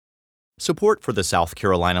Support for the South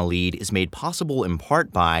Carolina Lead is made possible in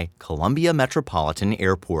part by Columbia Metropolitan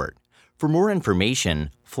Airport. For more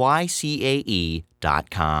information, flycae.com.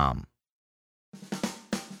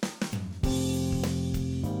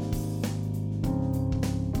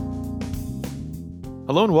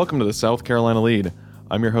 Hello and welcome to the South Carolina Lead.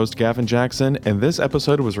 I'm your host, Gavin Jackson, and this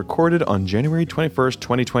episode was recorded on January 21st,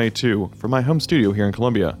 2022 from my home studio here in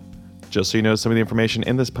Columbia. Just so you know, some of the information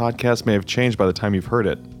in this podcast may have changed by the time you've heard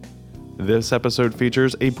it. This episode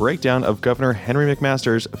features a breakdown of Governor Henry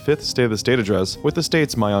McMaster's fifth State of the State address with the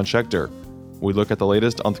state's Maayan Schechter. We look at the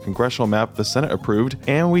latest on the congressional map the Senate approved,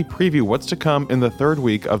 and we preview what's to come in the third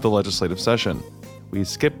week of the legislative session. We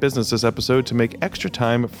skip business this episode to make extra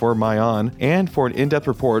time for Maayan and for an in-depth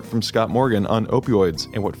report from Scott Morgan on opioids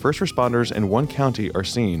and what first responders in one county are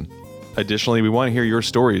seeing. Additionally, we want to hear your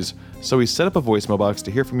stories, so we set up a voicemail box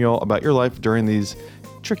to hear from y'all about your life during these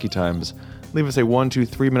tricky times. Leave us a 1 to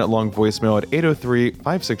 3 minute long voicemail at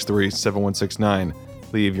 803-563-7169.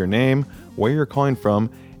 Leave your name, where you're calling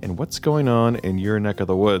from, and what's going on in your neck of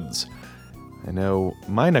the woods. I know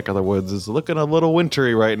my neck of the woods is looking a little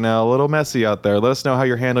wintry right now, a little messy out there. Let us know how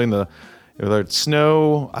you're handling whether it's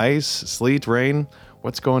snow, ice, sleet, rain.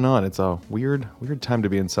 What's going on? It's a weird time to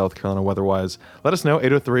be in South Carolina weather-wise. Let us know,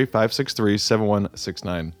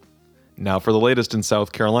 803-563-7169. Now for the latest in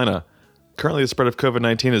South Carolina. Currently, the spread of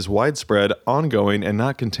COVID-19 is widespread, ongoing, and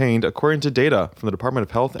not contained, according to data from the Department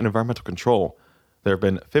of Health and Environmental Control. There have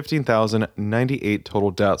been 15,098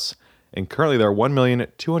 total deaths, and currently there are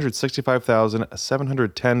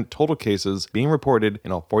 1,265,710 total cases being reported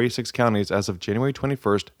in all 46 counties as of January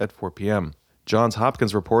 21st at 4 p.m. Johns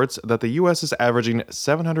Hopkins reports that the U.S. is averaging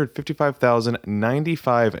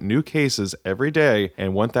 755,095 new cases every day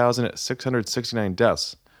and 1,669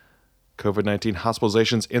 deaths. COVID-19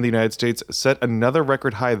 hospitalizations in the United States set another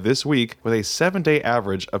record high this week with a 7-day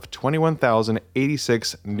average of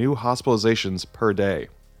 21,086 new hospitalizations per day.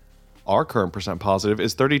 Our current percent positive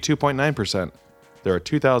is 32.9%. There are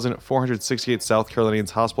 2,468 South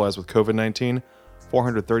Carolinians hospitalized with COVID-19,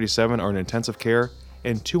 437 are in intensive care,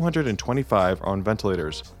 and 225 are on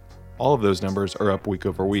ventilators. All of those numbers are up week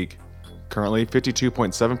over week. Currently,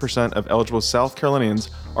 52.7% of eligible South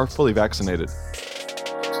Carolinians are fully vaccinated.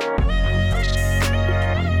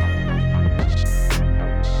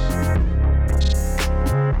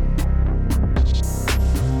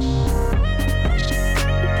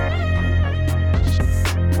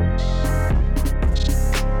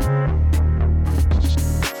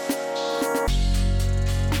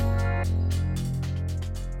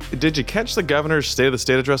 Did you catch the governor's State of the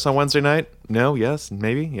State address on Wednesday night? No? Yes?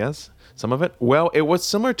 Maybe? Yes? Some of it? Well, it was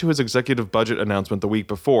similar to his executive budget announcement the week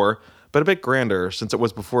before, but a bit grander since it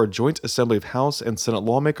was before a joint assembly of House and Senate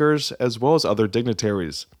lawmakers as well as other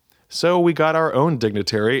dignitaries. So we got our own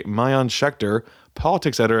dignitary, Maayan Schechter,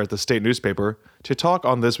 politics editor at the state newspaper, to talk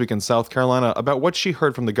on This Week in South Carolina about what she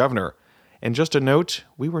heard from the governor. And just a note,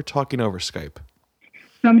 we were talking over Skype.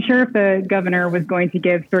 So I'm sure if the governor was going to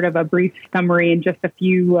give sort of a brief summary in just a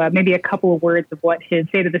few, maybe a couple of words of what his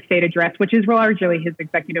State of the State address, which is largely his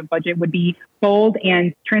executive budget, would be bold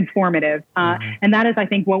and transformative. And that is, I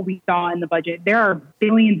think, what we saw in the budget. There are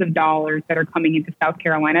billions of dollars that are coming into South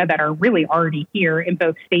Carolina that are really already here in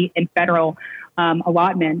both state and federal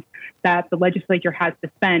allotments that the legislature has to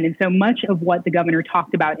spend. And so much of what the governor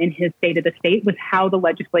talked about in his State of the State was how the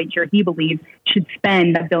legislature, he believes, should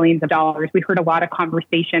spend billions of dollars. We heard a lot of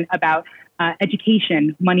conversation about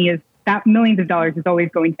education. That millions of dollars is always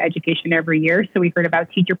going to education every year. So we heard about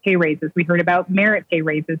teacher pay raises. We heard about merit pay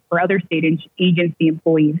raises for other state agency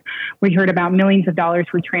employees. We heard about millions of dollars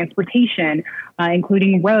for transportation,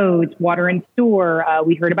 including roads, water and sewer.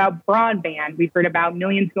 We heard about broadband. We heard about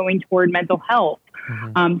millions going toward mental health.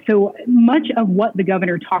 So much of what the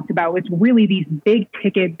governor talked about was really these big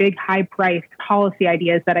ticket, big high priced policy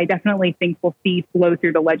ideas that I definitely think we'll see flow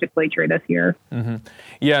through the legislature this year.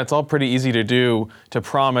 Yeah, it's all pretty easy to do, to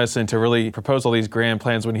promise and to really propose all these grand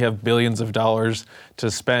plans when you have billions of dollars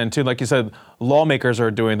to spend too. Like you said, lawmakers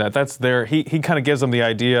are doing that. That's he kind of gives them the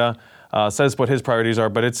idea, says what his priorities are,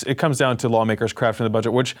 but it comes down to lawmakers crafting the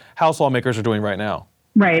budget, which House lawmakers are doing right now.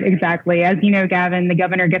 Right, exactly. As you know, Gavin, the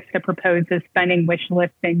governor gets to propose his spending wish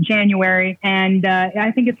list in January. And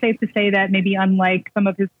I think it's safe to say that maybe unlike some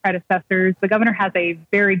of his predecessors, the governor has a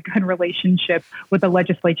very good relationship with the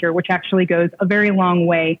legislature, which actually goes a very long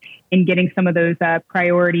way in getting some of those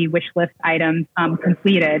priority wish list items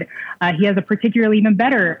completed. He has a particularly even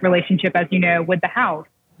better relationship, as you know, with the House.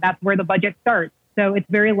 That's where the budget starts. So it's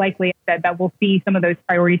very likely that we'll see some of those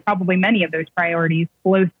priorities, probably many of those priorities,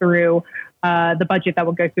 flow through the budget that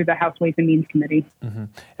will go through the House Ways and Means Committee. Mm-hmm.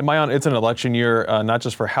 And Maayan, it's an election year, not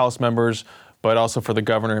just for House members, but also for the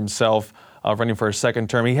governor himself. Running for a second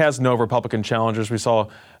term. He has no Republican challengers. We saw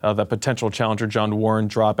the potential challenger, John Warren,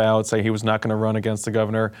 drop out, say he was not going to run against the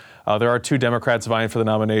governor. There are 2 Democrats vying for the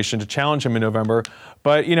nomination to challenge him in November.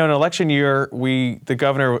 But, in an election year, the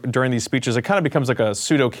governor, during these speeches, it kind of becomes like a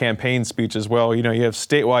pseudo-campaign speech as well. You have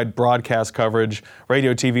statewide broadcast coverage,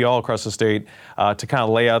 radio, TV, all across the state to kind of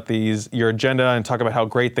lay out your agenda and talk about how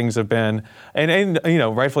great things have been. And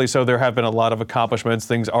rightfully so, there have been a lot of accomplishments.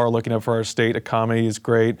 Things are looking up for our state. Economy is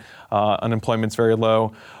great. Unemployment's very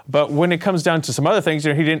low. But when it comes down to some other things,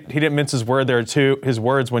 he didn't mince his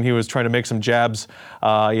words when he was trying to make some jabs,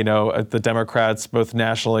 at the Democrats, both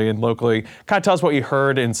nationally and locally. Kind of tell us what you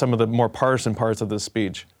heard in some of the more partisan parts of this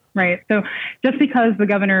speech. Right. So just because the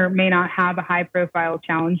governor may not have a high-profile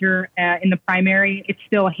challenger in the primary, it's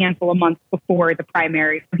still a handful of months before the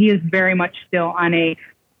primary. So he is very much still on a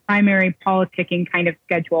primary politicking kind of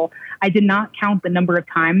schedule. I did not count the number of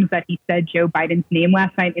times that he said Joe Biden's name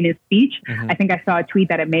last night in his speech. Mm-hmm. I think I saw a tweet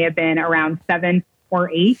that it may have been around 7 or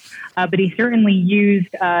 8, but he certainly used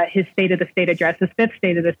his State of the State address, his 5th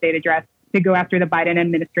State of the State address, to go after the Biden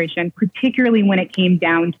administration, particularly when it came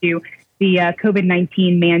down to the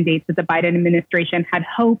COVID-19 mandates that the Biden administration had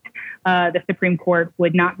hoped the Supreme Court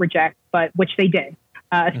would not reject, but which they did,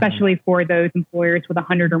 especially for those employers with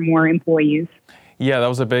 100 or more employees. Yeah, that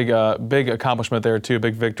was a big accomplishment there too,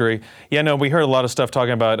 big victory. Yeah, no, we heard a lot of stuff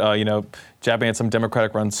talking about, jabbing at some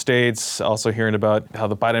Democratic-run states, also hearing about how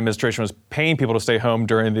the Biden administration was paying people to stay home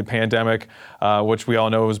during the pandemic, which we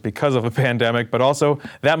all know was because of a pandemic, but also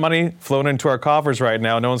that money flowing into our coffers right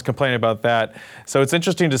now. No one's complaining about that. So it's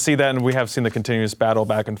interesting to see that, and we have seen the continuous battle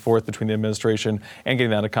back and forth between the administration and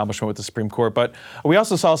getting that accomplishment with the Supreme Court. But we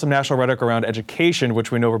also saw some national rhetoric around education,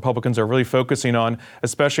 which we know Republicans are really focusing on,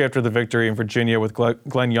 especially after the victory in Virginia with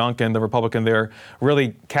Glenn Youngkin, the Republican there,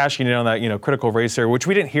 really cashing in on that, critical race area, which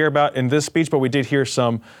we didn't hear about in this speech, but we did hear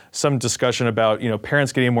some discussion about,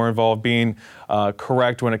 parents getting more involved, being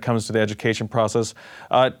correct when it comes to the education process.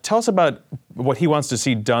 Tell us about what he wants to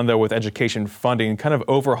see done, though, with education funding, kind of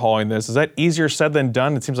overhauling this. Is that easier said than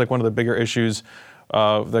done? It seems like one of the bigger issues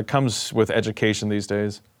that comes with education these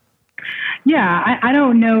days. Yeah, I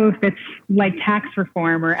don't know if it's like tax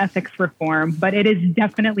reform or ethics reform, but it is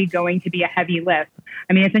definitely going to be a heavy lift.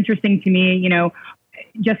 I mean, it's interesting to me,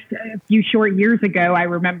 just a few short years ago, I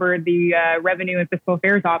remember the Revenue and Fiscal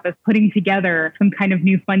Affairs Office putting together some kind of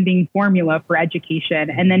new funding formula for education.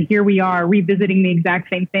 And then here we are revisiting the exact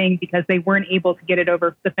same thing because they weren't able to get it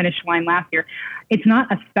over the finish line last year. It's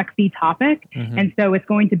not a sexy topic. Mm-hmm. And so it's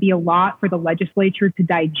going to be a lot for the legislature to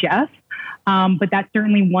digest. But that's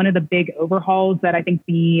certainly one of the big overhauls that I think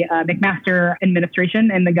the McMaster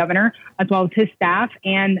administration and the governor, as well as his staff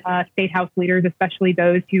and state house leaders, especially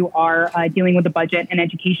those who are dealing with the budget and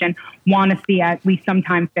education, want to see at least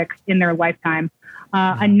sometime fixed in their lifetime.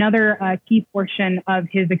 Another key portion of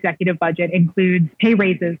his executive budget includes pay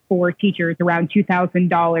raises for teachers, around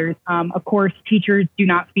 $2,000. Of course, teachers do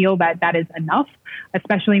not feel that that is enough,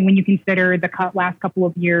 especially when you consider the last couple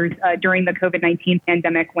of years during the COVID-19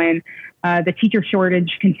 pandemic when the teacher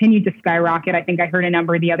shortage continued to skyrocket. I think I heard a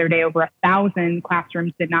number the other day, over 1,000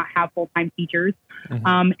 classrooms did not have full-time teachers.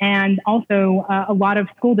 Mm-hmm. And also a lot of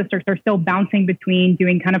school districts are still bouncing between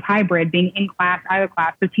doing kind of hybrid, being in class, out of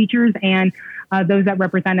class. So teachers and those that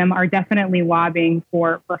represent them are definitely lobbying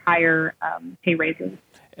for higher pay raises.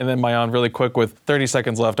 And then, Maayan, really quick, with 30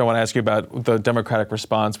 seconds left, I want to ask you about the Democratic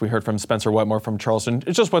response. We heard from Spencer Wetmore from Charleston.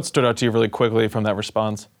 It's just what stood out to you really quickly from that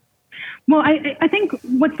response. Well, I think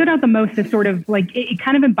what stood out the most is sort of like it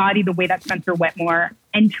kind of embodied the way that Spencer Wetmore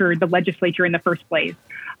entered the legislature in the first place.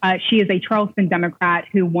 She is a Charleston Democrat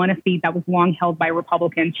who won a seat that was long held by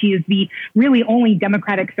Republicans. She is the really only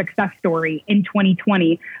Democratic success story in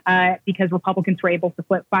 2020 because Republicans were able to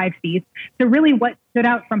flip 5 seats. So really what stood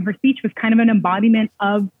out from her speech was kind of an embodiment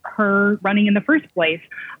of her running in the first place.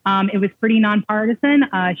 It was pretty nonpartisan.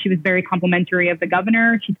 She was very complimentary of the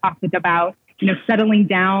governor. She talked about settling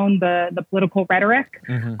down the political rhetoric.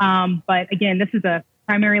 Mm-hmm. But again, this is a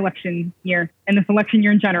primary election year and this election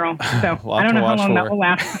year in general. So I don't know how long that will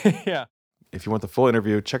last. Yeah. If you want the full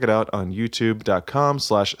interview, check it out on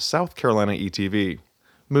youtube.com/South Carolina ETV.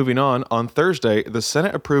 Moving on Thursday, the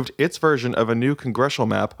Senate approved its version of a new congressional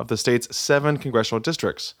map of the state's 7 congressional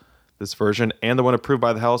districts. This version and the one approved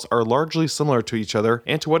by the House are largely similar to each other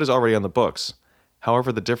and to what is already on the books.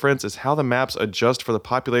 However, the difference is how the maps adjust for the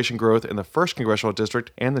population growth in the 1st Congressional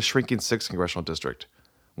District and the shrinking 6th Congressional District.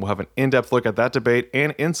 We'll have an in-depth look at that debate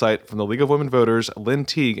and insight from the League of Women Voters, Lynn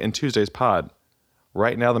Teague, in Tuesday's pod.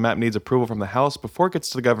 Right now, the map needs approval from the House before it gets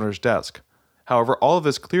to the governor's desk. However, all of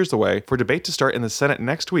this clears the way for debate to start in the Senate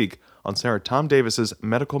next week on Senator Tom Davis's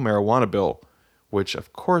medical marijuana bill, which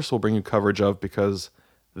of course we'll bring you coverage of because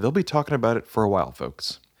they'll be talking about it for a while,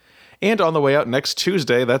 folks. And on the way out next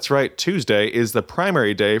Tuesday, that's right, Tuesday, is the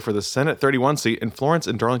primary day for the Senate 31 seat in Florence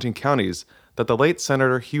and Darlington counties that the late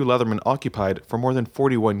Senator Hugh Leatherman occupied for more than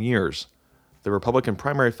 41 years. The Republican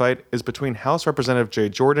primary fight is between House Representative Jay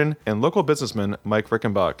Jordan and local businessman Mike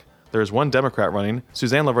Rickenbach. There is one Democrat running,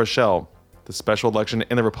 Suzanne LaRochelle. The special election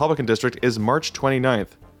in the Republican district is March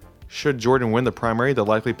 29th. Should Jordan win the primary, the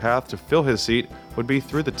likely path to fill his seat would be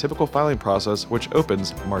through the typical filing process, which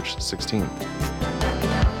opens March 16th.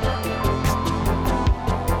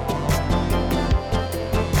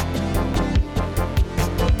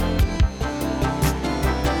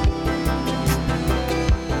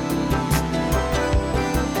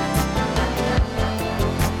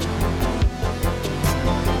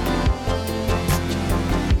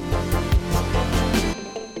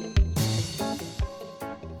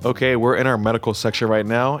 Okay, we're in our medical section right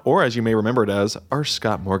now, or as you may remember it as, our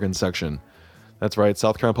Scott Morgan section. That's right,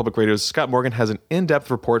 South Carolina Public Radio's Scott Morgan has an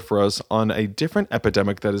in-depth report for us on a different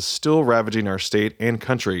epidemic that is still ravaging our state and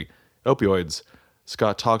country, opioids.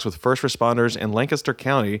 Scott talks with first responders in Lancaster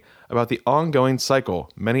County about the ongoing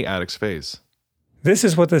cycle many addicts face. This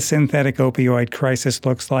is what the synthetic opioid crisis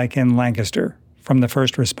looks like in Lancaster from the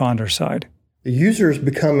first responder side. The user is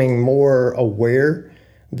becoming more aware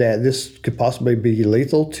that this could possibly be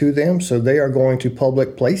lethal to them, so they are going to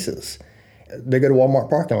public places. They go to Walmart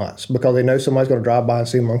parking lots because they know somebody's going to drive by and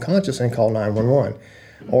see them unconscious and call 911.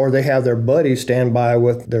 Or they have their buddies stand by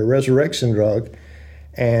with their resurrection drug,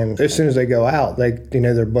 and as soon as they go out,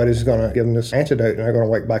 their buddy's going to give them this antidote and they're going to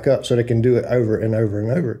wake back up so they can do it over and over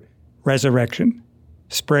and over. Resurrection.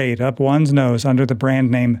 Sprayed up one's nose under the brand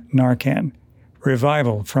name Narcan.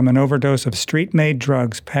 Revival from an overdose of street-made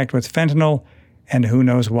drugs packed with fentanyl and who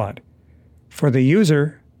knows what. For the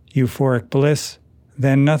user, euphoric bliss,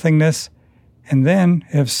 then nothingness, and then,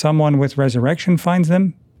 if someone with resurrection finds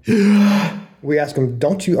them, we ask them,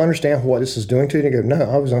 don't you understand what this is doing to you? And they go,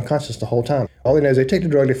 no, I was unconscious the whole time. All they know is they take the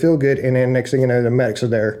drug, they feel good, and then next thing you know, the medics are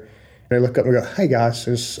there. They look up and go, hey guys,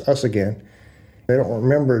 it's us again. They don't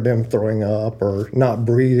remember them throwing up or not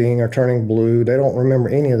breathing or turning blue. They don't remember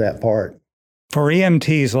any of that part. For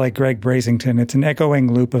EMTs like Greg Brasington, it's an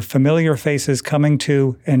echoing loop of familiar faces coming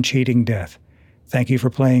to and cheating death. Thank you for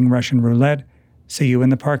playing Russian roulette. See you in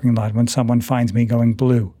the parking lot when someone finds me going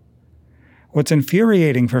blue. What's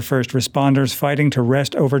infuriating for first responders fighting to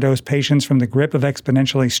wrest overdose patients from the grip of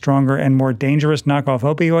exponentially stronger and more dangerous knockoff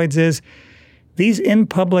opioids is these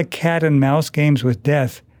in-public cat and mouse games with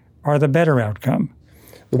death are the better outcome.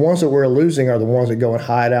 The ones that we're losing are the ones that go and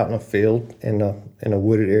hide out in a field in the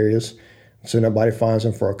wooded areas, so nobody finds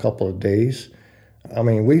them for a couple of days. I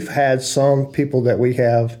mean, we've had some people that we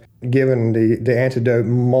have given the antidote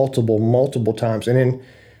multiple times. And then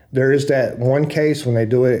there is that one case when they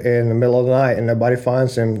do it in the middle of the night and nobody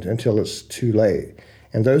finds them until it's too late.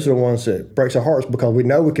 And those are the ones that breaks our hearts because we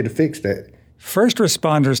know we could have fixed it. First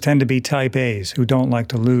responders tend to be type A's who don't like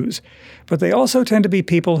to lose, but they also tend to be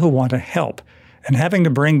people who want to help. And having to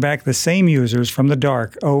bring back the same users from the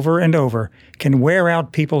dark over and over can wear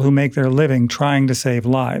out people who make their living trying to save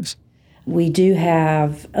lives. We do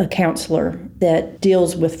have a counselor that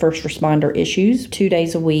deals with first responder issues 2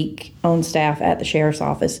 days a week on staff at the sheriff's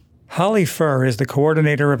office. Holly Furr is the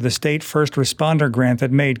coordinator of the state first responder grant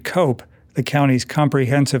that made COPE, the county's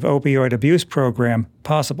comprehensive opioid abuse program,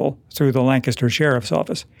 possible through the Lancaster Sheriff's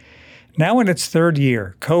Office. Now in its third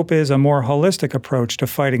year, COPE is a more holistic approach to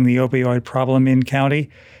fighting the opioid problem in county.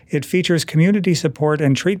 It features community support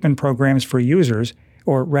and treatment programs for users,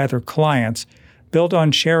 or rather clients, built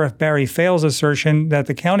on Sheriff Barry Fales' assertion that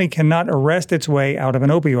the county cannot arrest its way out of an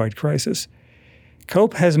opioid crisis.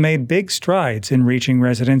 COPE has made big strides in reaching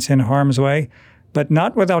residents in harm's way, but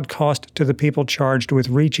not without cost to the people charged with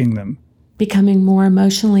reaching them. Becoming more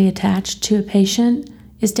emotionally attached to a patient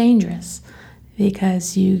is dangerous,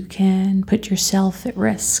 because you can put yourself at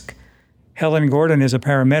risk. Helen Gordon is a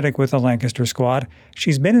paramedic with the Lancaster Squad.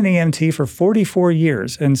 She's been an EMT for 44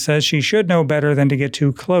 years and says she should know better than to get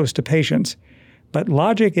too close to patients. But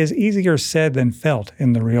logic is easier said than felt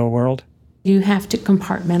in the real world. You have to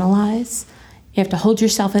compartmentalize. You have to hold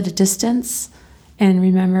yourself at a distance and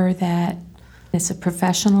remember that it's a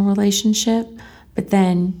professional relationship, but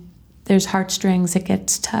then there's heartstrings that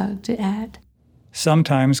gets tugged at.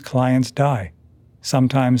 Sometimes clients die.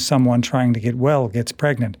 Sometimes someone trying to get well gets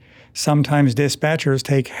pregnant. Sometimes dispatchers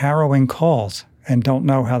take harrowing calls and don't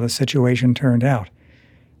know how the situation turned out.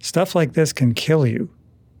 Stuff like this can kill you,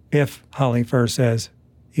 if, Holly Furr says,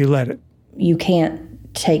 you let it. You can't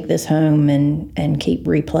take this home and keep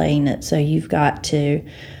replaying it. So you've got to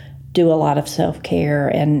do a lot of self-care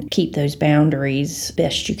and keep those boundaries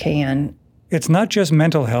best you can. It's not just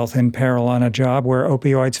mental health in peril on a job where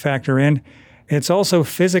opioids factor in. It's also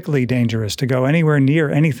physically dangerous to go anywhere near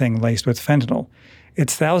anything laced with fentanyl.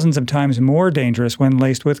 It's thousands of times more dangerous when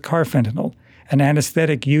laced with carfentanil, an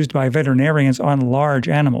anesthetic used by veterinarians on large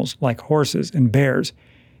animals like horses and bears,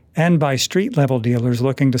 and by street-level dealers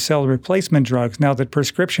looking to sell replacement drugs now that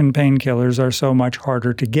prescription painkillers are so much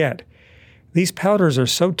harder to get. These powders are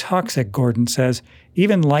so toxic, Gordon says,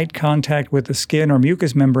 even light contact with the skin or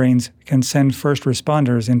mucous membranes can send first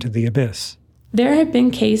responders into the abyss. There have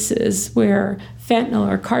been cases where fentanyl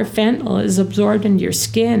or carfentanil is absorbed into your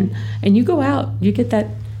skin, and you go out, you get that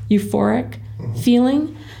euphoric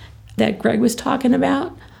feeling that Greg was talking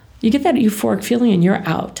about. You get that euphoric feeling and you're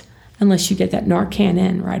out, unless you get that Narcan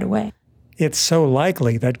in right away. It's so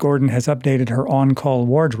likely that Gordon has updated her on-call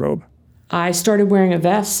wardrobe. I started wearing a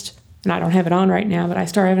vest, and I don't have it on right now, but I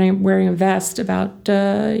started wearing a vest about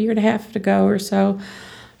a year and a half ago or so,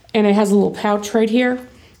 and it has a little pouch right here.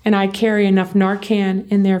 And I carry enough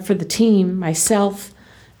Narcan in there for the team, myself,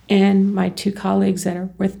 and my 2 colleagues that are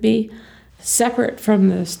with me, separate from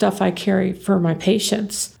the stuff I carry for my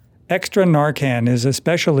patients. Extra Narcan is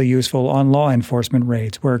especially useful on law enforcement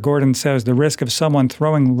raids, where Gordon says the risk of someone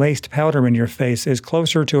throwing laced powder in your face is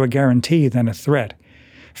closer to a guarantee than a threat.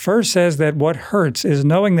 Furr says that what hurts is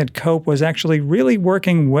knowing that COPE was actually really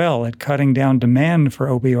working well at cutting down demand for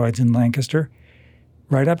opioids in Lancaster,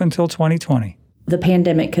 right up until 2020. The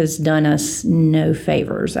pandemic has done us no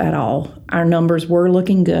favors at all. Our numbers were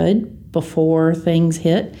looking good before things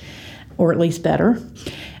hit, or at least better.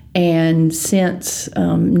 And since,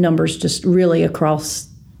 numbers just really across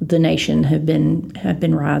the nation have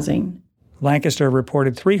been rising. Lancaster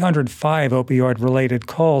reported 305 opioid-related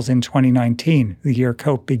calls in 2019, the year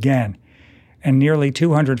COPE began, and nearly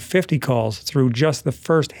 250 calls through just the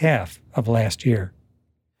first half of last year.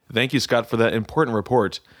 Thank you, Scott, for that important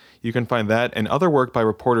report. You can find that and other work by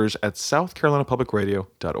reporters at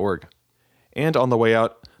southcarolinapublicradio.org. And on the way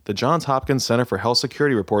out, the Johns Hopkins Center for Health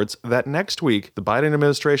Security reports that next week, the Biden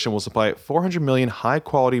administration will supply 400 million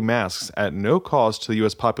high-quality masks at no cost to the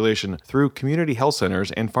U.S. population through community health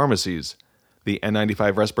centers and pharmacies. The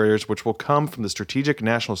N95 respirators, which will come from the Strategic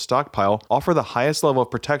National Stockpile, offer the highest level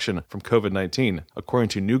of protection from COVID-19, according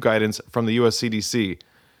to new guidance from the U.S. CDC.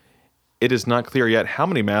 It is not clear yet how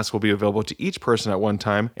many masks will be available to each person at one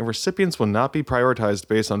time, and recipients will not be prioritized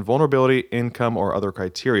based on vulnerability, income, or other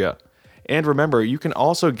criteria. And remember, you can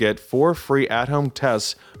also get 4 free at-home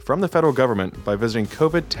tests from the federal government by visiting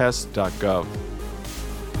covidtest.gov.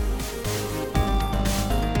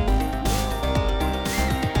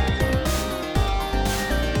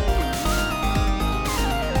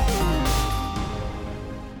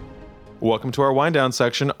 Welcome to our wind down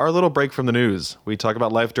section, our little break from the news. We talk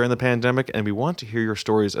about life during the pandemic, and we want to hear your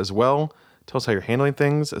stories as well. Tell us how you're handling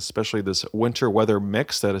things, especially this winter weather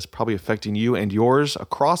mix that is probably affecting you and yours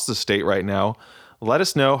across the state right now. Let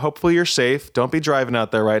us know. Hopefully you're safe. Don't be driving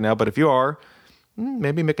out there right now, but if you are,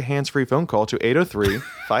 maybe make a hands-free phone call to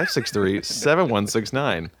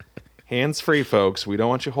 803-563-7169. Hands-free, folks. We don't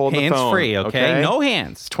want you holding the phone. Hands-free, okay? No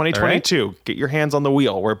hands. 2022. Right? Get your hands on the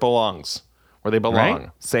wheel where it belongs. Where they belong. Right?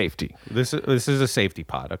 Safety. This is a safety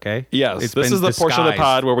pod, okay? Yes, this is the portion of the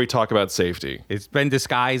pod where we talk about safety. It's been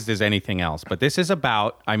disguised as anything else, but this is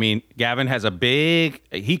about, Gavin has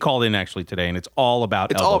he called in actually today, and it's all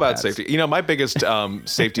about It's all about safety. You know, my biggest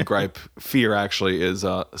safety gripe fear actually is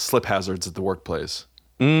slip hazards at the workplace.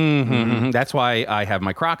 Mm-hmm. That's why I have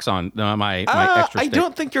my Crocs on, my extra stick. I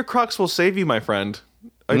don't think your Crocs will save you, my friend.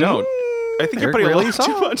 I don't. I think you're putting really a little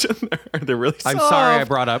too much in there. They're really soft. I'm sorry I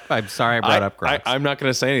brought up Crocs. I'm not going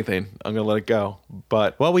to say anything. I'm going to let it go.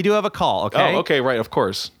 But well, we do have a call, okay? Oh, okay, right, of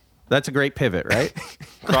course. That's a great pivot, right?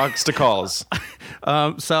 Crocs to calls.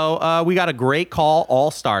 So we got a great call,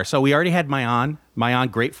 all-star. So we already had Mayan,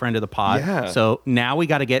 great friend of the pod. Yeah. So now we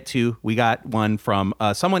got one from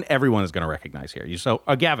someone everyone is going to recognize here. So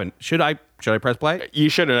Gavin, should I press play? You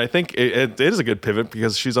shouldn't. I think it is a good pivot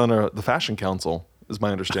because she's on the Fashion Council. Is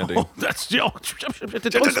my understanding. Oh, don't spoil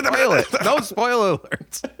it. Don't spoil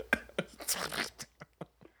alerts.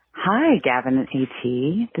 Hi, Gavin and AT.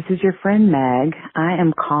 This is your friend Meg. I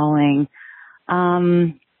am calling,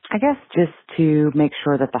 I guess just to make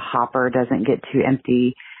sure that the hopper doesn't get too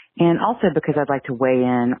empty, and also because I'd like to weigh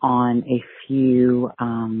in on a few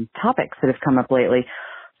topics that have come up lately.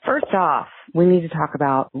 First off, we need to talk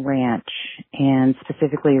about ranch, and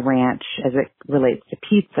specifically ranch as it relates to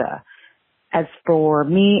pizza. As for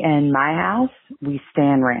me and my house, we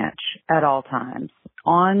stand ranch at all times.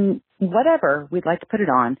 On whatever we'd like to put it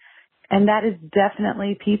on. And that is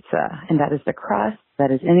definitely pizza. And that is the crust.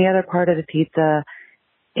 That is any other part of the pizza.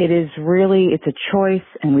 It's a choice,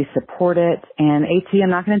 and we support it. And AT, I'm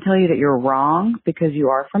not going to tell you that you're wrong because you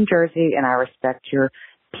are from Jersey, and I respect your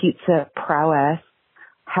pizza prowess.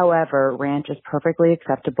 However, ranch is perfectly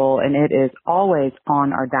acceptable, and it is always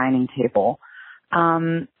on our dining table.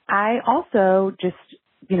 I also just,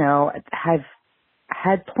 have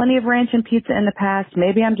had plenty of ranch and pizza in the past.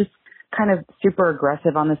 Maybe I'm just kind of super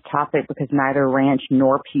aggressive on this topic because neither ranch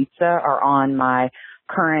nor pizza are on my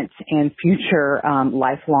current and future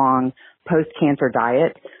lifelong post-cancer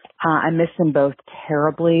diet. I miss them both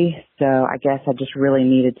terribly, so I guess I just really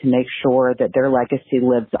needed to make sure that their legacy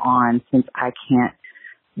lives on since I can't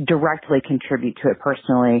directly contribute to it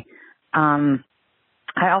personally.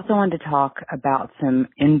 I also wanted to talk about some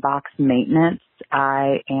inbox maintenance.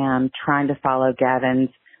 I am trying to follow Gavin's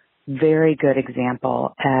very good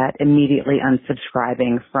example at immediately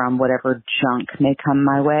unsubscribing from whatever junk may come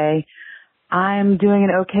my way. I'm doing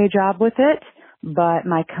an okay job with it, but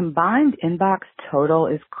my combined inbox total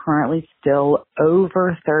is currently still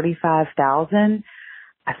over 35,000.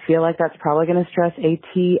 I feel like that's probably going to stress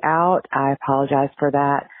AT out. I apologize for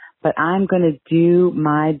that, but I'm going to do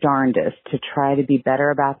my darndest to try to be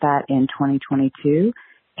better about that in 2022,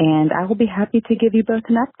 and I will be happy to give you both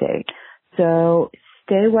an update. So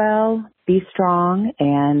stay well, be strong,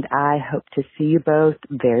 and I hope to see you both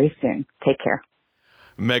very soon. Take care.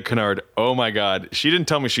 Meg Kennard, oh my God. She didn't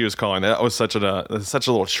tell me she was calling. That was such a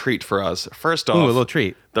little treat for us. First off, a little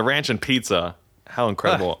treat. The ranch and pizza, how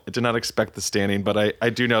incredible. I did not expect the standing, but I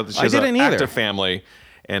do know that she has an active family.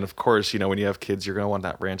 And of course, when you have kids, you're going to want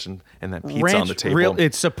that ranch and that pizza on the table.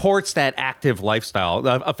 It supports that active lifestyle,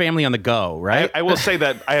 a family on the go, right? I will say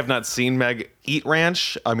that I have not seen Meg eat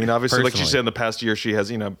ranch. I mean, obviously, like she said in the past year, she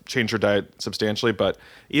has, changed her diet substantially. But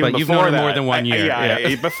even you've before known her that, more than 1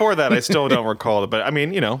 year. Before that, I still don't recall it. But I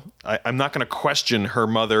mean, I'm not going to question her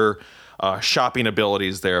mother shopping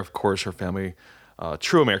abilities there. Of course, her family.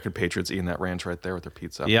 True American patriots eating that ranch right there with their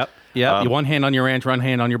pizza. Yep. One hand on your ranch, one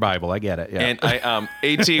hand on your Bible. I get it. Yeah. And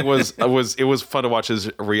it was fun to watch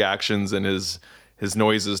his reactions and his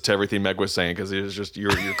noises to everything Meg was saying because it was just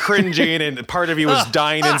you're cringing and part of you was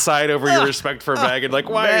dying inside over your respect for Meg and like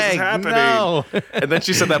why is this happening? No. And then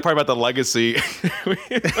she said that part about the legacy. We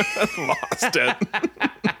lost it.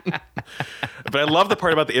 But I love the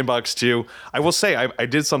part about the inbox too. I will say I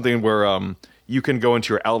did something where you can go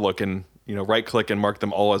into your Outlook and right click and mark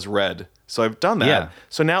them all as read. So I've done that. Yeah.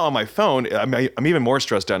 So now on my phone, I'm even more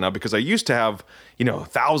stressed out now because I used to have,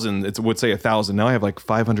 1,000. It would say 1,000. Now I have like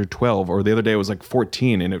 512. Or the other day it was like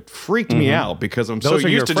 14, and it freaked me out because I'm so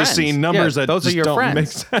used to just seeing numbers that those just are your don't friends.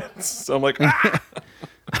 make sense. So I'm like,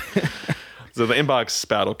 So the inbox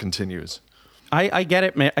battle continues. I get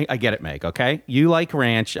it. I get it, Meg. Okay, you like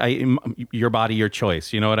ranch. Your body, your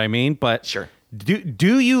choice. You know what I mean? But sure.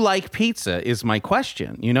 Do you like pizza is my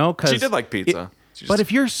question, Because she did like pizza. But if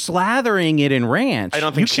you're slathering it in ranch... I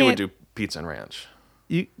don't think she would do pizza and ranch.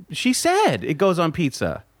 She said it goes on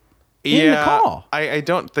pizza in the call. I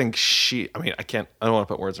don't think I don't want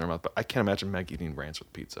to put words in her mouth, but I can't imagine Meg eating ranch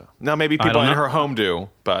with pizza. Now, maybe people in her home do,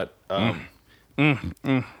 but...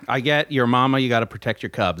 I get your mama. You got to protect your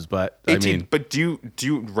cubs, but But do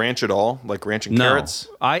you ranch at all, like ranch and carrots?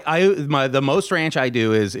 The most ranch I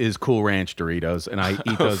do is Cool Ranch Doritos, and I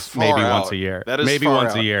eat those maybe once a year. That is maybe far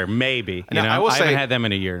once out. a year, maybe. Now, I will say, haven't had them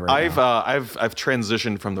in a year. Right now. I've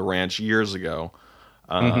transitioned from the ranch years ago.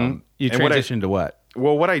 You transitioned to what?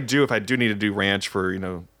 Well, what I do if I do need to do ranch for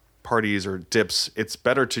parties or dips, it's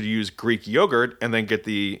better to use Greek yogurt and then get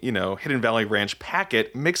the Hidden Valley Ranch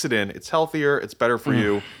packet, mix it in. It's healthier, it's better for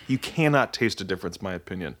you. You cannot taste a difference, in my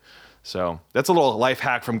opinion. So that's a little life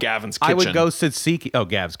hack from Gavin's Kitchen. I would go tzatziki. Oh,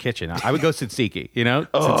 Gav's Kitchen. I would go tzatziki.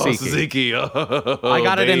 Tzatziki. I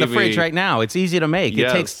got it in the fridge right now. It's easy to make.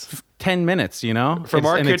 Yes. It takes 10 minutes. From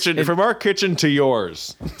our kitchen to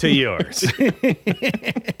yours. To yours.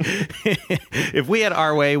 If we had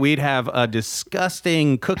our way, we'd have a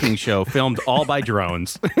disgusting cooking show filmed all by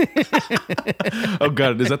drones. Oh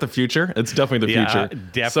God, is that the future? It's definitely the future.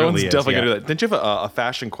 Definitely. Someone's definitely gonna do that. Didn't you have a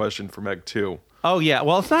fashion question for Meg too? Oh, yeah.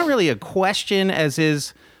 Well, it's not really a question as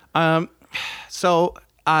is. A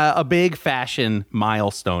big fashion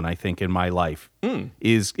milestone, I think, in my life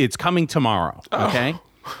is it's coming tomorrow. Okay.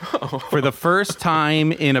 For the first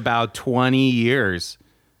time in about 20 years,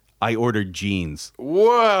 I ordered jeans.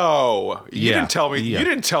 Whoa. You didn't tell me. Yeah. You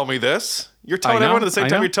didn't tell me this. You're telling everyone at the same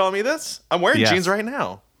time you're telling me this? I'm wearing jeans right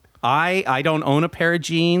now. I don't own a pair of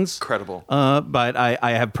jeans. Incredible. But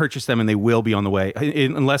I have purchased them and they will be on the way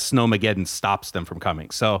unless Snowmageddon stops them from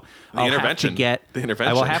coming. So The intervention.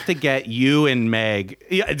 I will have to get you and Meg.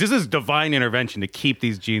 Yeah, this is divine intervention to keep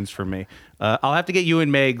these jeans from me. I'll have to get you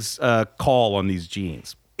and Meg's call on these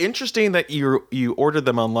jeans. Interesting that you ordered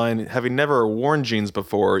them online, having never worn jeans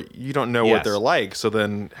before. You don't know what they're like. So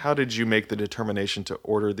then, how did you make the determination to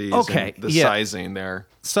order these? Okay, and the sizing there.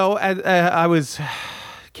 So I was,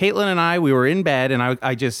 Caitlin and I, we were in bed, and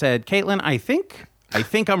I just said, Caitlin, I think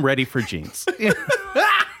I'm ready for jeans.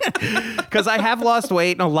 Because I have lost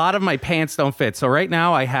weight and a lot of my pants don't fit. So right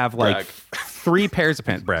now I have like 3 pairs of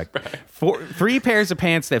pants, 3 pairs of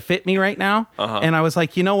pants that fit me right now. And I was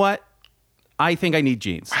like, you know what? I think I need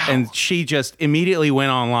jeans. Wow. And she just immediately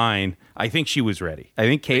went online. I think she was ready. I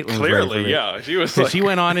think Caitlin was ready. Clearly, yeah. She was. She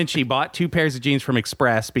went on and she bought 2 pairs of jeans from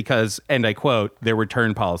Express because, and I quote, their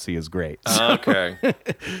return policy is great. Okay.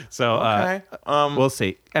 So we'll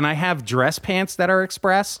see. And I have dress pants that are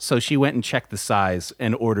Express, so she went and checked the size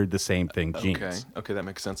and ordered the same thing, jeans. Okay, that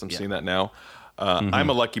makes sense. I'm seeing that now.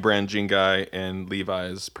 I'm a Lucky Brand jean guy, and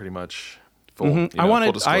Levi's pretty much full.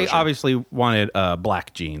 I obviously wanted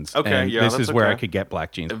black jeans. Okay, and this is where I could get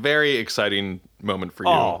black jeans. A very exciting moment for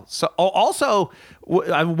you. Also,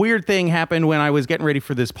 a weird thing happened when I was getting ready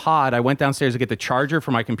for this pod. I went downstairs to get the charger for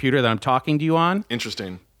my computer that I'm talking to you on.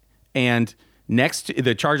 Interesting. And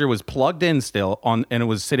the charger was plugged in still and it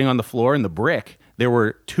was sitting on the floor in the brick. There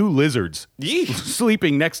were 2 lizards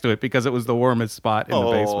sleeping next to it because it was the warmest spot in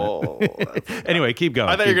the basement. Anyway, keep going.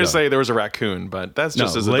 I thought you were going to say there was a raccoon, but that's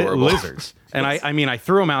just as adorable. Lizards. And I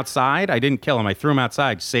threw them outside. I didn't kill them. I threw them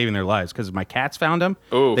outside, saving their lives because if my cats found them,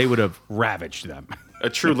 they would have ravaged them.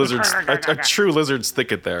 A true lizard's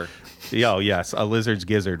thicket there. Oh, yes. A lizard's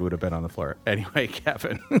gizzard would have been on the floor. Anyway,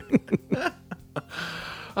 Kevin.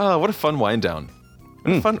 What a fun wind down.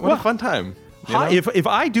 What a fun time. If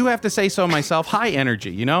I do have to say so myself, high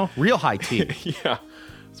energy, real high tea. Yeah,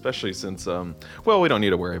 especially since, we don't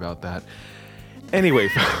need to worry about that. Anyway.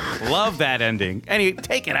 Love that ending. Anyway,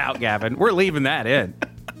 take it out, Gavin. We're leaving that in.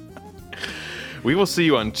 We will see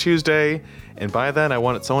you on Tuesday, and by then I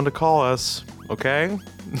wanted someone to call us, okay?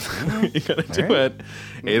 You gotta do it.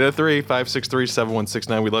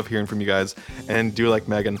 803-563-7169. We love hearing from you guys. And do like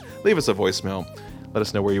Megan, leave us a voicemail. Let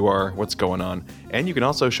us know where you are, what's going on. And you can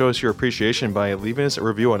also show us your appreciation by leaving us a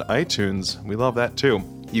review on iTunes. We love that too.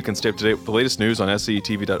 You can stay up to date with the latest news on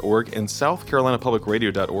SCETV.org and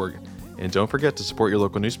SouthCarolinaPublicRadio.org. And don't forget to support your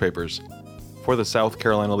local newspapers. For the South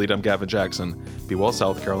Carolina Lead, I'm Gavin Jackson. Be well,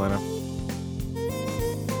 South Carolina.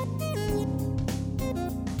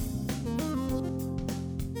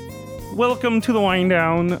 Welcome to the wind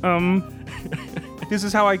down. This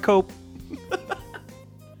is how I cope.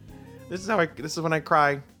 This is when I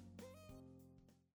cry.